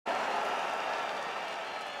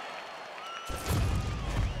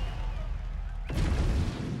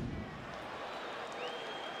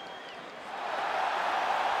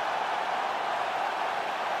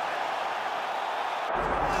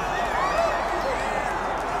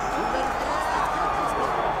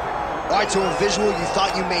All right, so in visual, you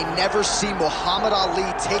thought you may never see Muhammad Ali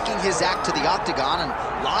taking his act to the octagon, and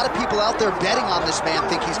a lot of people out there betting on this man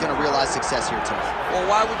think he's going to realize success here tonight. Well,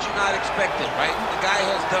 why would you not expect it, right? The guy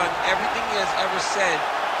has done everything he has ever said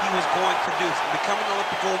he was going to do, from becoming an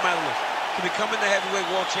Olympic gold medalist, to becoming the heavyweight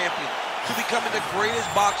world champion, to becoming the greatest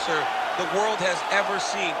boxer the world has ever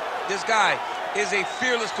seen. This guy is a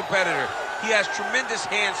fearless competitor. He has tremendous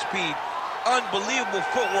hand speed, unbelievable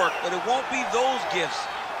footwork, but it won't be those gifts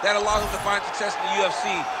that allows him to find success in the UFC.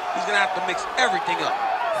 He's gonna have to mix everything up.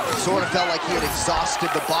 Sort of felt like he had exhausted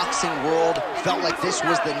the boxing world, felt like this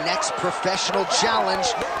was the next professional challenge.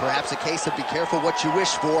 Perhaps a case of be careful what you wish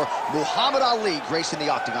for. Muhammad Ali gracing the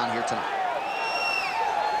octagon here tonight.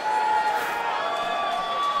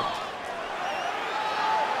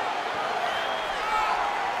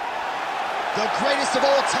 The greatest of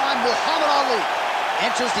all time, Muhammad Ali,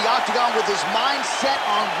 enters the octagon with his mind set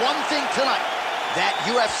on one thing tonight: that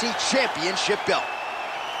UFC championship belt.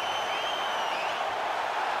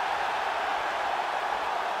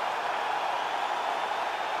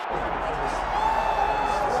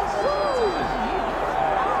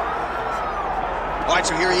 All right,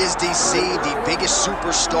 so here he is, DC, the biggest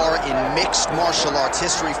superstar in mixed martial arts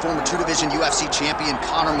history, former two-division UFC champion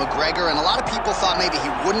Conor McGregor, and a lot of people thought maybe he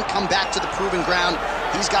wouldn't come back to the proving ground.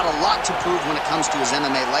 He's got a lot to prove when it comes to his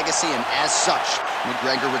MMA legacy, and as such,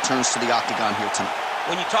 McGregor returns to the octagon here tonight.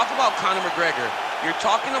 When you talk about Conor McGregor, you're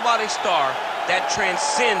talking about a star that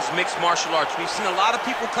transcends mixed martial arts. We've seen a lot of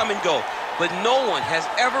people come and go, but no one has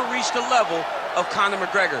ever reached the level of Conor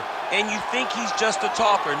McGregor. And you think he's just a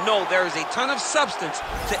talker. No, there is a ton of substance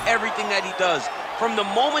to everything that he does. From the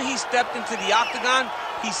moment he stepped into the octagon,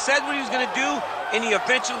 he said what he was going to do, and he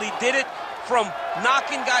eventually did it. From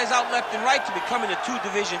knocking guys out left and right to becoming a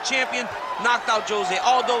two-division champion, knocked out Jose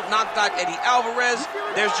Aldo, knocked out Eddie Alvarez.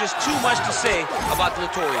 There's just too much to say about the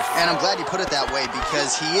Notorious. And I'm glad you put it that way,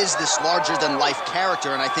 because he is this larger-than-life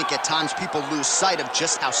character, and I think at times people lose sight of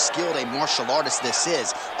just how skilled a martial artist this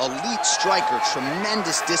is. Elite striker,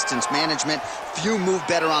 tremendous distance management. Few move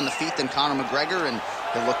better on the feet than Conor McGregor, and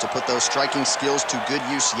he'll look to put those striking skills to good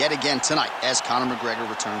use yet again tonight as Conor McGregor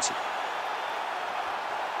returns here.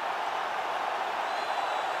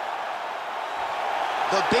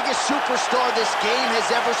 The biggest superstar this game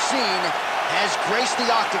has ever seen has graced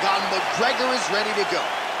the octagon. McGregor is ready to go.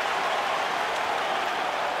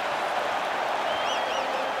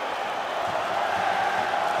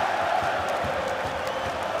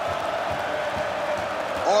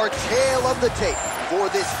 Our tale of the tape for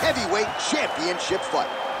this heavyweight championship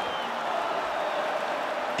fight.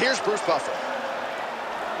 Here's Bruce Buffer.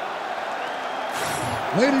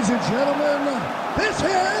 Ladies and gentlemen, this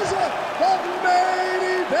is the main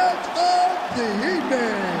event of the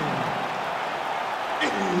evening.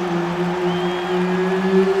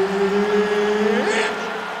 It's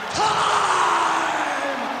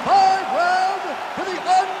time! 5 rounds for the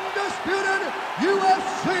undisputed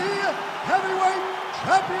UFC Heavyweight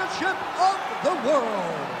Championship of the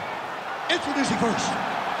world. Introducing first,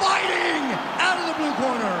 fighting out of the blue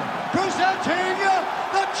corner, presenting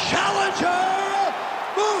the challenger,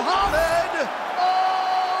 Muhammad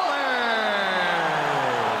Ali.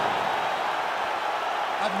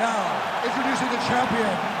 And now, introducing the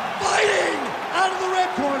champion, fighting out of the red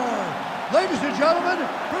corner. Ladies and gentlemen,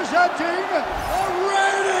 presenting the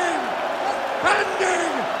reigning,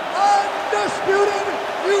 defending, undisputed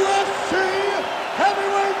UFC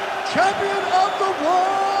Heavyweight Champion of the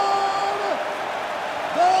world,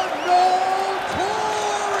 the Notorious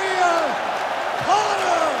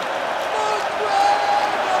Conor McGregor.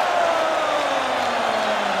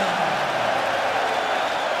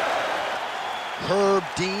 Herb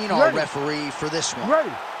Dean, our referee for this one. Ready.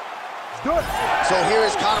 Let's do it. So here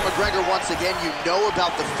is Conor McGregor once again. You know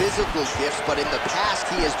about the physical gifts, but in the past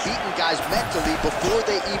he has beaten guys mentally before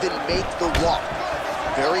they even make the walk.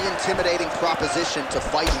 Very intimidating proposition to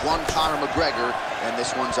fight one Conor McGregor, and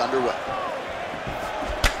this one's underway.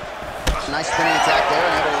 Nice spinning attack there,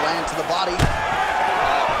 and able to land to the body.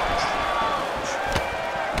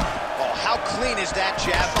 Oh, how clean is that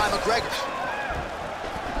jab by McGregor?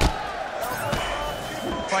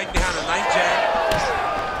 Fighting behind a nice jab.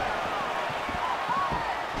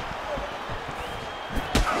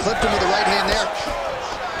 Clipped him with the right hand there.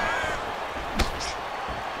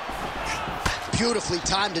 Beautifully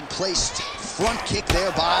timed and placed front kick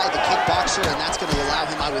there by the kickboxer, and that's going to allow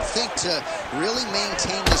him, I would think, to really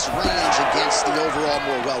maintain this range against the overall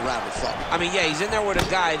more well-rounded fight. I mean, yeah, he's in there with a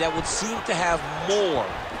guy that would seem to have more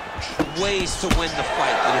ways to win the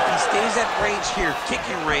fight. But if he stays at range here,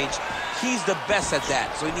 kicking range, he's the best at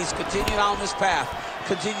that. So he needs to continue down this path,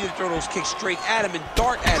 continue to throw those kicks straight at him and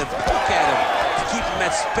dart at him, poke at him to keep him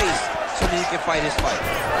at space so that he can fight his fight.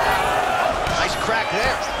 Nice crack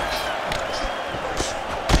there.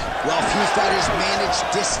 Well, few fighters manage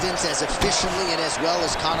distance as efficiently and as well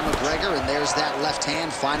as Conor McGregor, and there's that left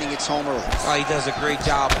hand finding its home early. Oh, he does a great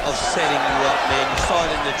job of setting you up, man. You saw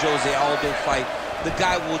it in the Jose Aldo fight. The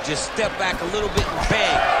guy will just step back a little bit and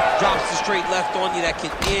bang, drops the straight left on you that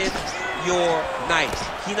can end your night.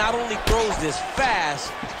 He not only throws this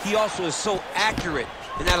fast, he also is so accurate,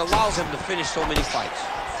 and that allows him to finish so many fights.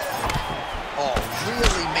 Oh,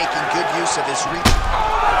 really making good use of his reach.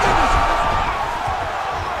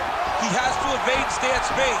 He has to evade, stay at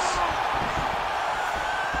space.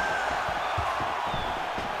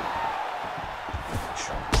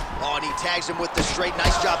 Oh, and he tags him with the straight.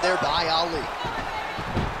 Nice job there by Ali.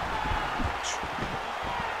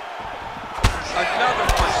 Another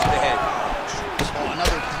punch to the head. Oh,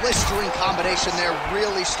 another blistering combination there.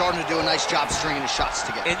 Really starting to do a nice job stringing the shots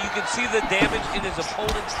together. And you can see the damage in his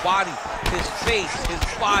opponent's body, his face, his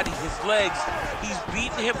body, his legs. He's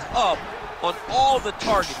beating him up on all the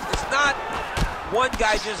targets. It's not one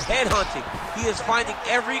guy just headhunting. He is finding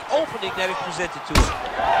every opening that is presented to him.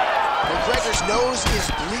 McGregor's nose is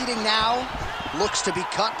bleeding now. Looks to be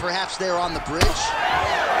cut, perhaps there on the bridge.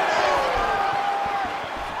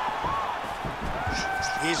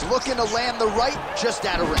 He's looking to land the right, just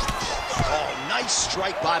out of range. Oh, nice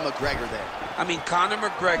strike by McGregor there. I mean, Conor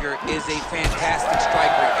McGregor is a fantastic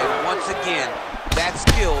striker, and once again, that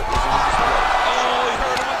skill is on display. Oh, he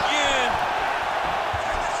hurt him again.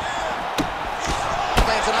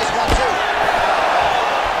 Lands a nice one, too.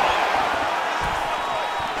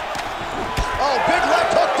 Oh, big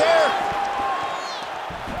left hook there.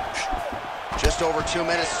 Just over 2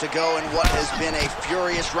 minutes to go in what has been a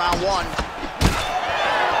furious round one.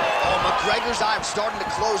 Oh, McGregor's eye starting to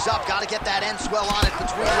close up. Got to get that end swell on it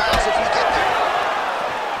between rounds if we get there.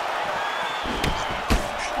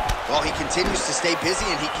 Well, he continues to stay busy,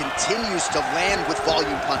 and he continues to land with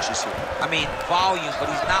volume punches here. I mean, volume, but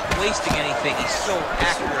he's not wasting anything. He's so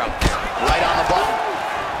accurate out there. Right on the button.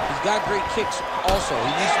 He's got great kicks also.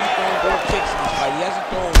 He needs to be throwing more kicks in this fight. He hasn't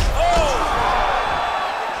thrown. Oh!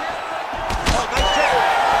 Oh, nice kick.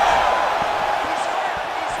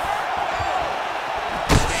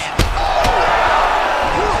 Oh!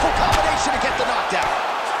 Beautiful combination to get the knockdown.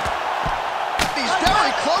 He's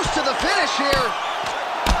very close to the finish here.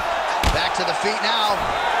 Back to the feet now. All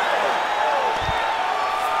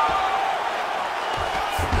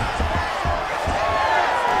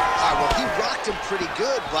right, well, he rocked him pretty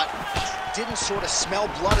good, but didn't sort of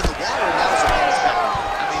smell blood in the water, and that was a finish back.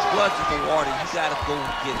 I mean, blood's in the water. You got to go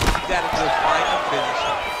get it. You got to go find the finish.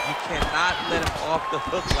 You cannot let him off the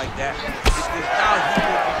hook like that, because now he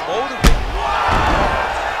will be motivated.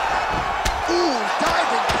 Ooh,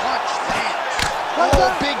 diving punch lands.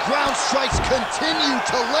 Oh, big ground strikes continue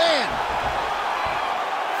to land.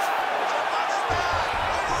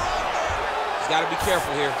 He's got to be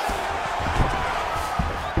careful here.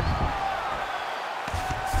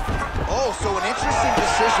 Oh, so an interesting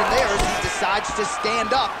decision there as he decides to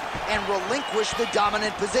stand up and relinquish the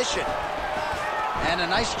dominant position. And a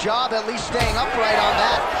nice job at least staying upright on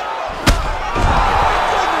that.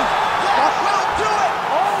 That will do it!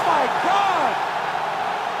 Oh my God!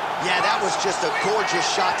 Yeah, that was just a gorgeous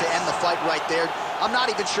shot to end the fight right there. I'm not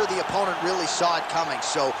even sure the opponent really saw it coming.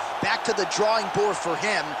 So back to the drawing board for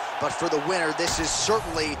him, but for the winner, this is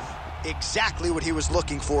certainly exactly what he was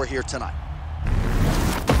looking for here tonight.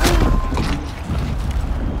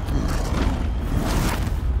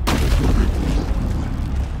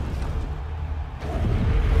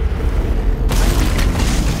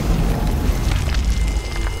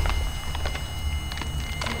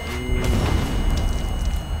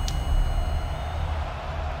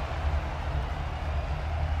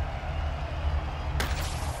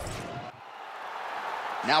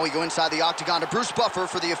 Now we go inside the octagon to Bruce Buffer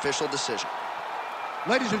for the official decision.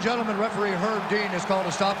 Ladies and gentlemen, referee Herb Dean has called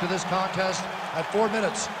a stop to this contest at 4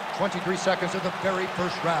 minutes, 23 seconds of the very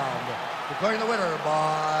first round. Declaring the winner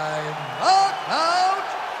by knockout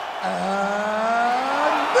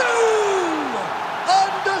and new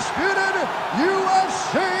undisputed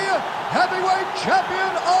UFC heavyweight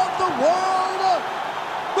champion of the world,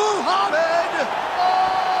 Muhammad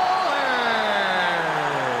Ali.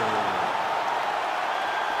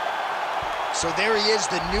 So there he is,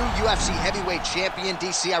 the new UFC heavyweight champion.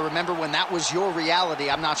 DC, I remember when that was your reality.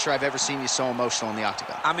 I'm not sure I've ever seen you so emotional in the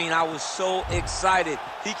octagon. I mean, I was so excited.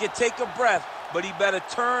 He could take a breath, but he better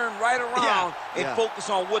turn right around and focus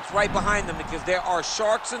on what's right behind him, because there are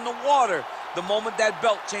sharks in the water the moment that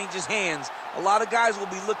belt changes hands. A lot of guys will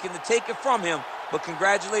be looking to take it from him, but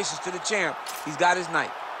congratulations to the champ. He's got his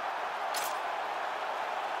night.